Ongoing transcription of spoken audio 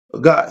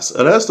Guys,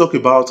 let's talk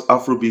about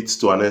Afrobeats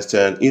to an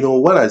extent.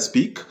 When I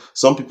speak,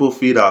 some people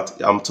feel that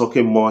I'm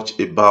talking much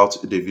about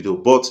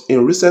Davido, but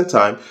in recent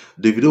time,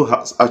 Davido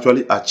has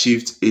actually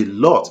achieved a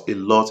lot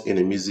in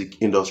the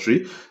music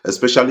industry,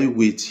 especially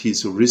with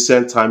his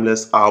recent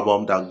Timeless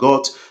album that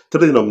got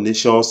 3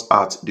 nominations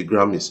at the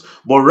Grammys.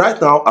 But right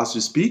now, as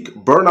we speak,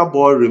 Burna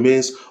Boy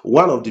remains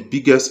one of the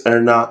biggest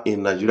earner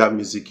in Nigerian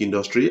music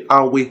industry,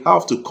 and we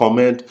have to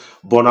commend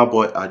Burna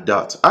Boy at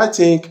that. I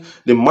think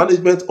the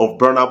management of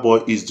Burna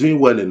Boy is doing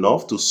well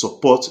enough to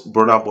support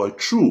Burna Boy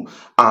through,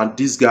 and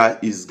this guy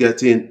is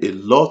getting a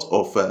lot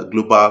of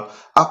global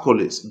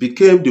accolades.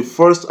 Became the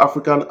first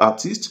African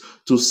artist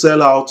to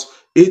sell out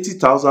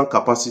 80,000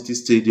 capacity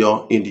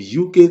stadium in the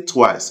UK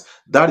twice.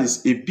 That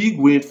is a big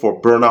win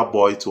for Burna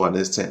Boy to an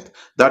extent.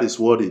 That is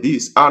what it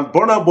is. And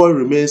Burna Boy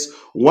remains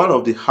one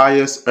of the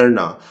highest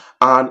earner.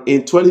 And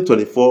in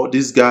 2024,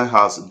 this guy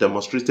has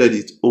demonstrated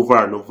it over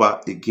and over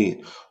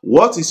again.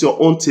 What is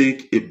your own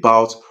take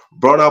about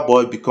Burna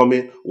Boy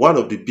becoming one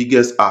of the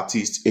biggest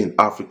artists in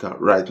Africa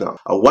right now?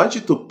 I want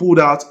you to put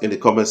that in the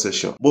comment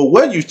section. But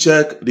when you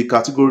check the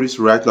categories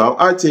right now,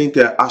 I think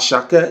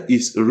Asake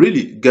is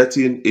really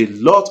getting a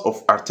lot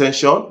of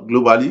attention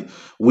globally.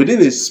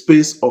 Within a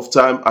space of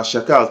time,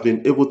 Asake has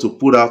been able to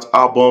put out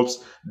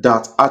albums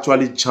that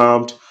actually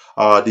charmed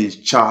the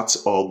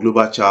charts or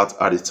global charts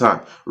at the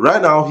time.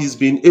 Right now, he's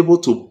been able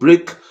to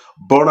break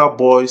Burna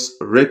Boy's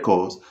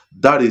records.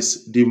 That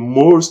is the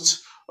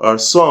most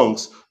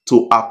songs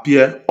to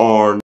appear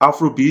on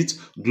Afrobeat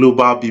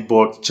Global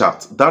Billboard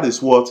chart. That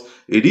is what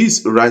it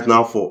is right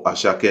now for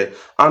Asake.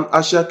 And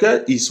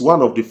Asake is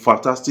one of the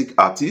fantastic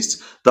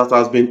artists that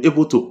has been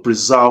able to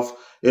preserve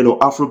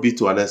Afrobeat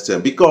to an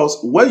extent, because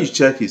when you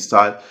check his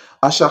style,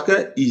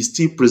 Asake is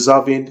still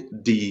preserving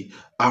the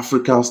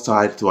African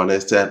style to an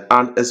extent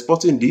and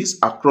exporting this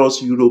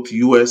across Europe,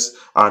 US,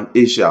 and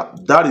Asia.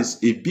 That is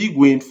a big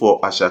win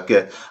for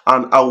Asake,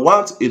 and I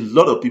want a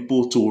lot of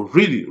people to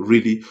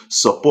really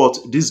support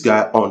this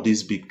guy on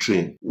this big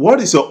train. What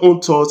is your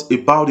own thought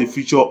about the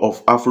future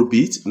of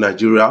Afrobeat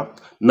Nigeria?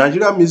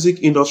 Nigerian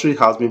music industry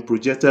has been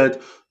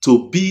projected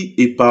to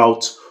be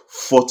about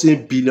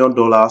 $14 billion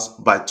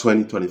by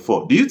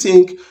 2024. Do you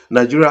think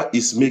Nigeria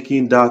is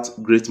making that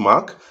great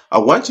mark? I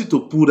want you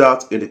to put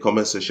that in the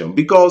comment section,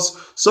 because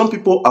some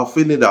people are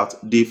feeling that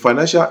the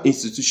financial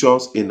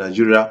institutions in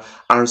Nigeria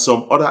and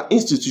some other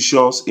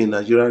institutions in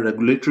Nigeria,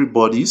 regulatory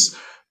bodies,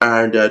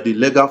 and the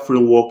legal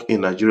framework in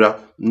Nigeria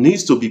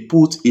needs to be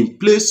put in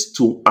place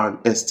to an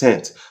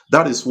extent.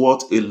 That is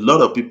what a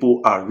lot of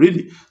people are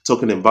really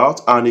talking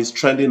about, and is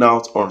trending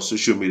out on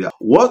social media.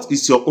 What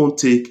is your own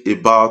take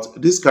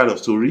about this kind of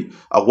story?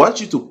 I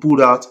want you to put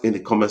that in the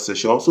comment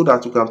section so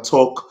that we can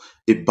talk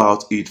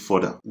about it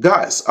further.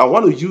 Guys, I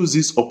want to use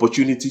this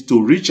opportunity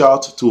to reach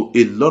out to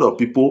a lot of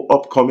people,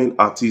 upcoming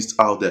artists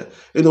out there.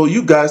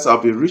 You guys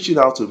have been reaching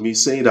out to me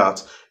saying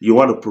that you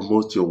want to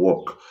promote your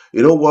work.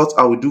 You know what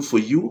I will do for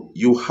you?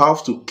 You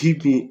have to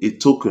give me a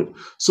token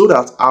so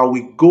that I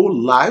will go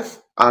live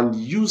and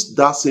use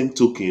that same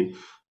token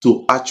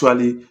to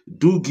actually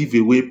do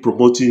giveaway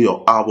promoting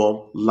your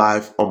album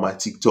live on my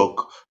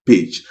TikTok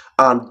page.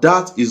 And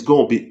that is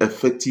going to be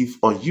effective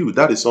on you.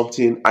 That is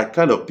something I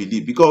kind of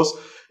believe, because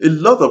a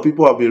lot of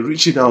people have been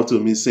reaching out to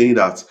me saying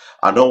that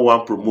I don't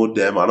want to promote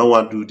them, I don't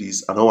want to do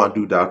this, I don't want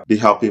to do that. They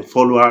have been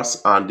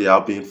followers and they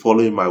have been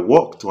following my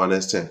work to an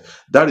extent.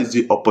 That is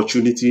the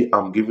opportunity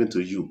I'm giving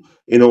to you.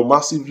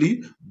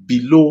 Massively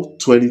below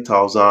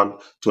 20,000,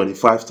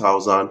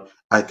 25,000,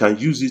 I can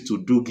use it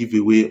to do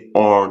giveaway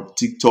on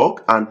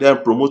TikTok, and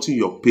then promoting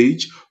your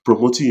page,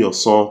 promoting your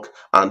song,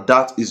 and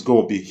that is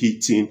going to be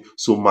hitting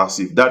so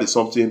massive. That is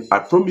something I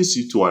promise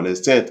you to an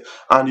extent,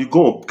 and you're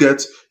going to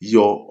get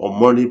your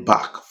money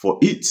back for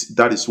it.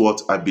 That is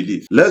what I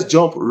believe. Let's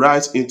jump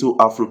right into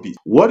Afrobeat.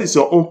 What is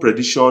your own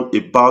prediction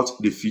about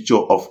the future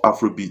of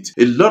Afrobeat?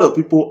 A lot of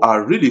people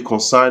are really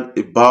concerned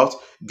about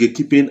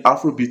gatekeeping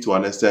Afrobeat to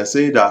an extent,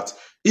 saying that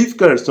if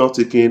care is not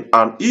taken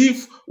and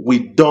if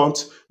we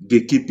don't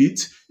gatekeep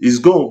it, it's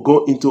going to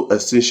go into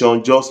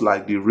extinction just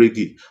like the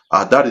reggae.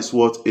 That is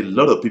what a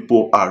lot of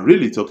people are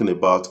really talking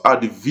about.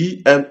 At the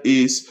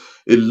VMAs,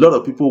 a lot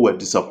of people were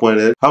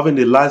disappointed, having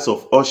the likes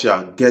of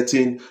Usher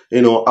getting,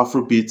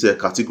 Afrobeat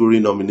category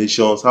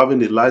nominations, having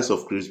the likes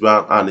of Chris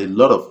Brown and a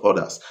lot of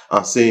others,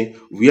 and saying,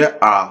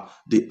 where are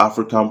the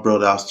African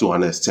brothers to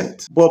an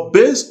extent? But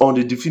based on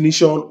the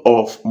definition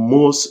of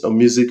most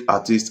music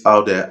artists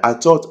out there, I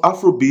thought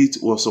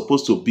Afrobeat was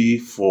supposed to be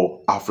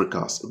for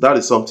Africans. That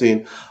is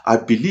something I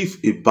believe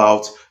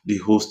about the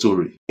whole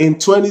story. In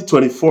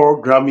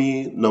 2024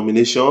 Grammy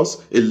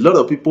nominations, a lot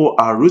of people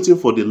are rooting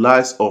for the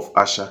likes of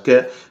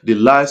Asake, the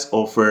likes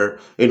of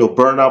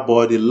Burna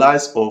Boy, the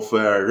likes of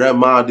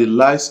Rema, the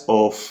likes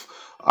of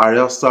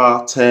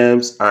Ariasta,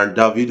 Thames, and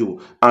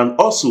Davido. And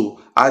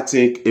also, I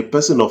think a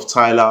person of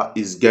Tyler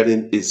is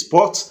getting a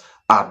spot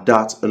at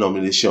that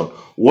nomination.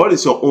 What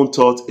is your own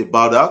thought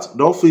about that?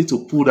 Don't forget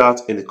to put that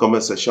in the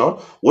comment section,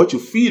 what you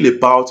feel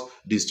about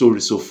the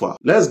story so far.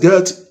 Let's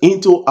get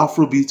into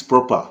Afrobeat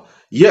proper.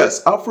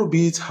 Yes,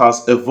 Afrobeat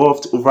has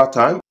evolved over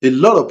time. A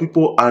lot of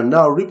people are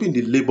now reaping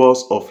the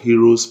labors of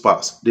heroes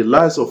past. The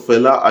likes of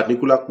Fela and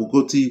Nicola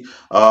Kugoti,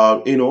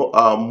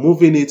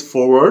 moving it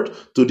forward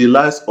to the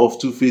likes of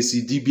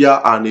Two-Face,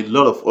 Dibia, and a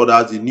lot of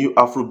others, the new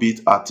Afrobeat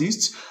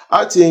artists.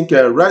 I think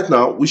right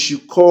now we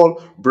should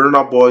call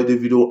Burna Boy,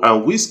 Davido,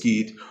 and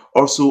Wizkid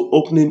also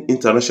opening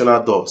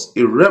international doors.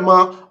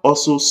 Rema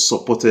also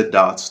supported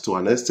that to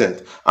an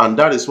extent, and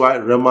that is why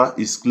Rema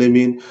is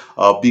claiming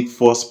a Big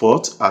Four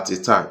spot at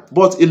a time.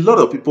 But a lot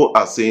of people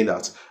are saying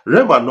that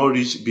Rema not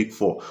reach Big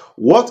Four.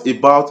 What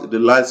about the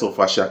likes of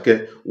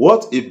Ashake?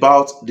 What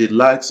about the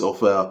likes of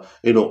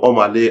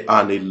Omale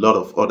and a lot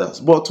of others?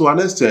 But to an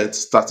extent,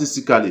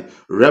 statistically,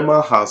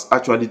 Rema has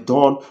actually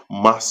done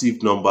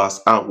massive numbers,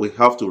 and we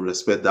have to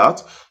respect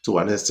that to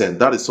an extent.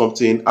 That is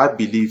something I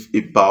believe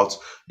about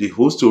the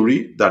whole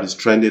story that is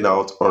trending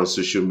out on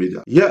social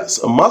media. Yes,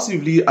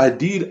 massively, I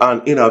did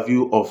an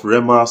interview of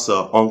Rema's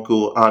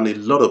uncle, and a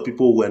lot of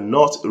people were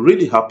not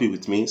really happy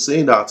with me,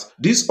 saying that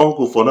this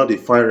uncle for not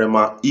define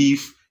Rema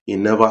if he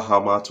never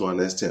hammer to an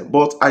extent.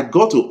 But I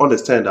got to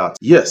understand that,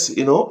 yes,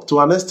 to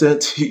an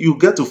extent, you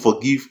get to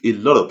forgive a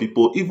lot of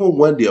people even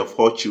when they have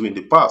hurt you in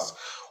the past.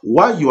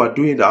 Why you are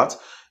doing that?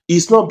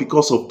 It's not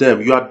because of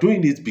them. You are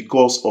doing it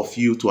because of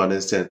you to an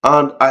extent.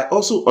 And I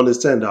also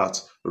understand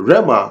that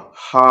Rema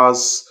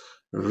has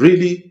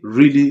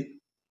really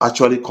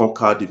actually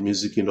conquered the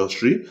music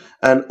industry,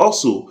 and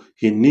also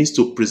he needs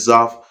to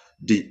preserve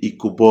the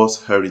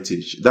Ikubos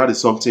heritage. That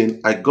is something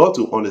I got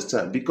to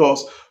understand,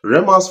 because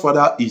Rema's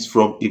father is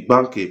from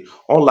Igbanke,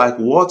 unlike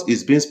what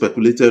is being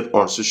speculated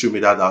on social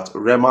media that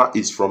Rema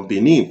is from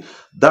Benin.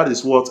 That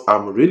is what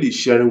I'm really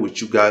sharing with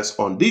you guys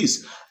on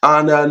this.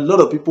 And a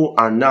lot of people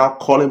are now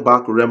calling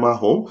back Rema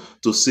home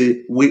to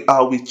say, we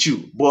are with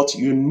you, but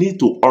you need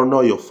to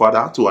honor your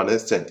father to an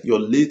extent. Your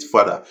late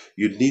father,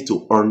 you need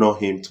to honor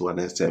him to an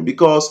extent,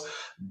 because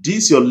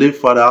this your late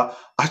father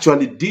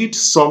actually did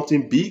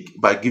something big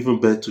by giving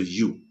birth to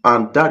you,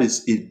 and that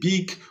is a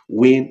big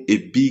win,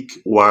 a big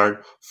one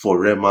for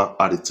Rema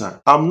at the time.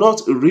 I'm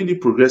not really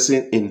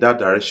progressing in that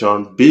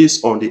direction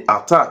based on the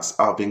attacks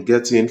I've been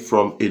getting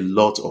from a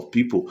lot of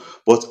people,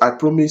 but I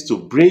promise to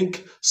bring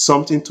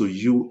something to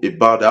you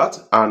about that,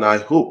 and I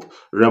hope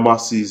Rema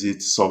sees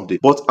it someday.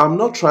 But I'm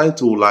not trying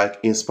to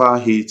inspire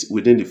hate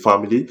within the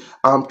family.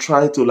 I'm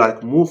trying to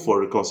move for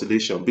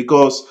reconciliation,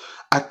 because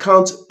I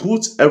can't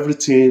put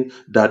everything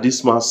that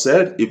this man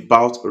said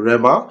about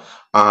Rema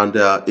and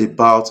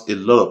about a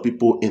lot of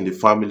people in the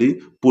family,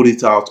 put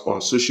it out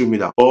on social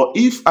media. Or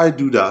if I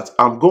do that,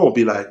 I'm going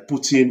to be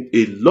putting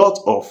a lot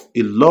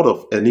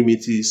of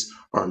enmities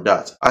on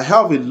that. I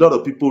have a lot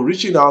of people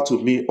reaching out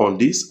to me on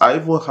this. I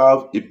even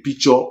have a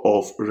picture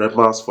of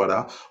Rema's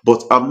father,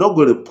 but I'm not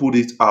going to put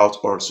it out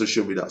on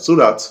social media so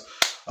that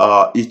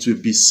it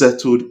will be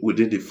settled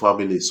within the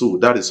family. So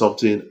that is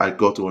something I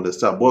got to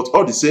understand. But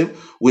all the same,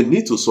 we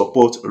need to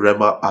support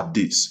Rema at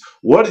this.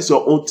 What is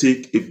your own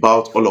take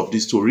about all of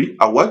this story?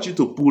 I want you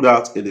to put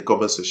that in the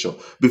comment section.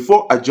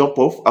 Before I jump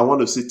off, I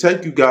want to say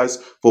thank you guys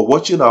for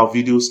watching our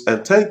videos,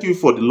 and thank you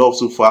for the love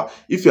so far.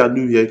 If you are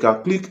new here, you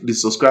can click the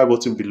subscribe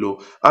button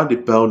below and the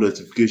bell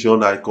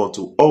notification icon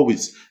to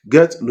always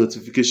get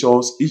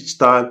notifications each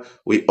time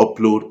we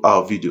upload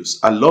our videos.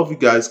 I love you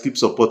guys. Keep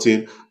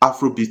supporting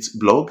Afrobeat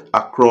blog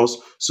across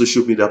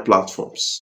social media platforms.